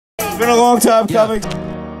been a long time coming.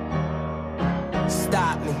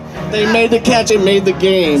 Stop me. They made the catch and made the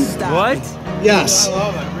game. What? Yes. I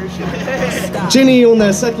love it. I appreciate it. Ginny on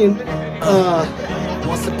that second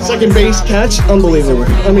base catch, unbelievable.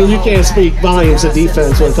 I mean, you can't speak volumes of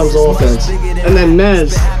defense when it comes to offense. And then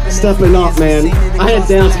Mez stepping up, man. I had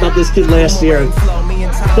doubts about this kid last year,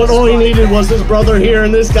 but all he needed was his brother here,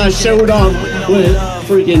 and this guy showed up with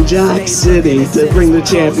freaking Jack City to bring the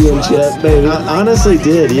championship, baby. I honestly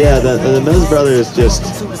did, yeah. The Mez brothers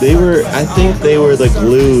I think they were the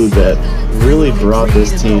glue that really brought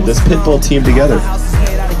this Pitbull team together.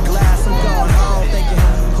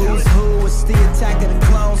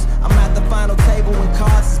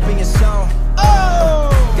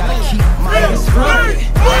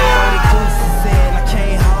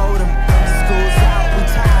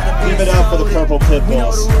 Give it up for the purple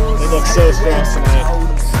Pitbulls. They look so strong tonight.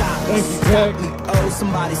 Thank you, Jack. Oh,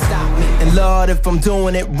 somebody stop me. And Lord, if I'm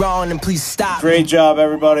doing it wrong, then please stop. Great job,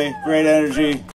 everybody. Great energy.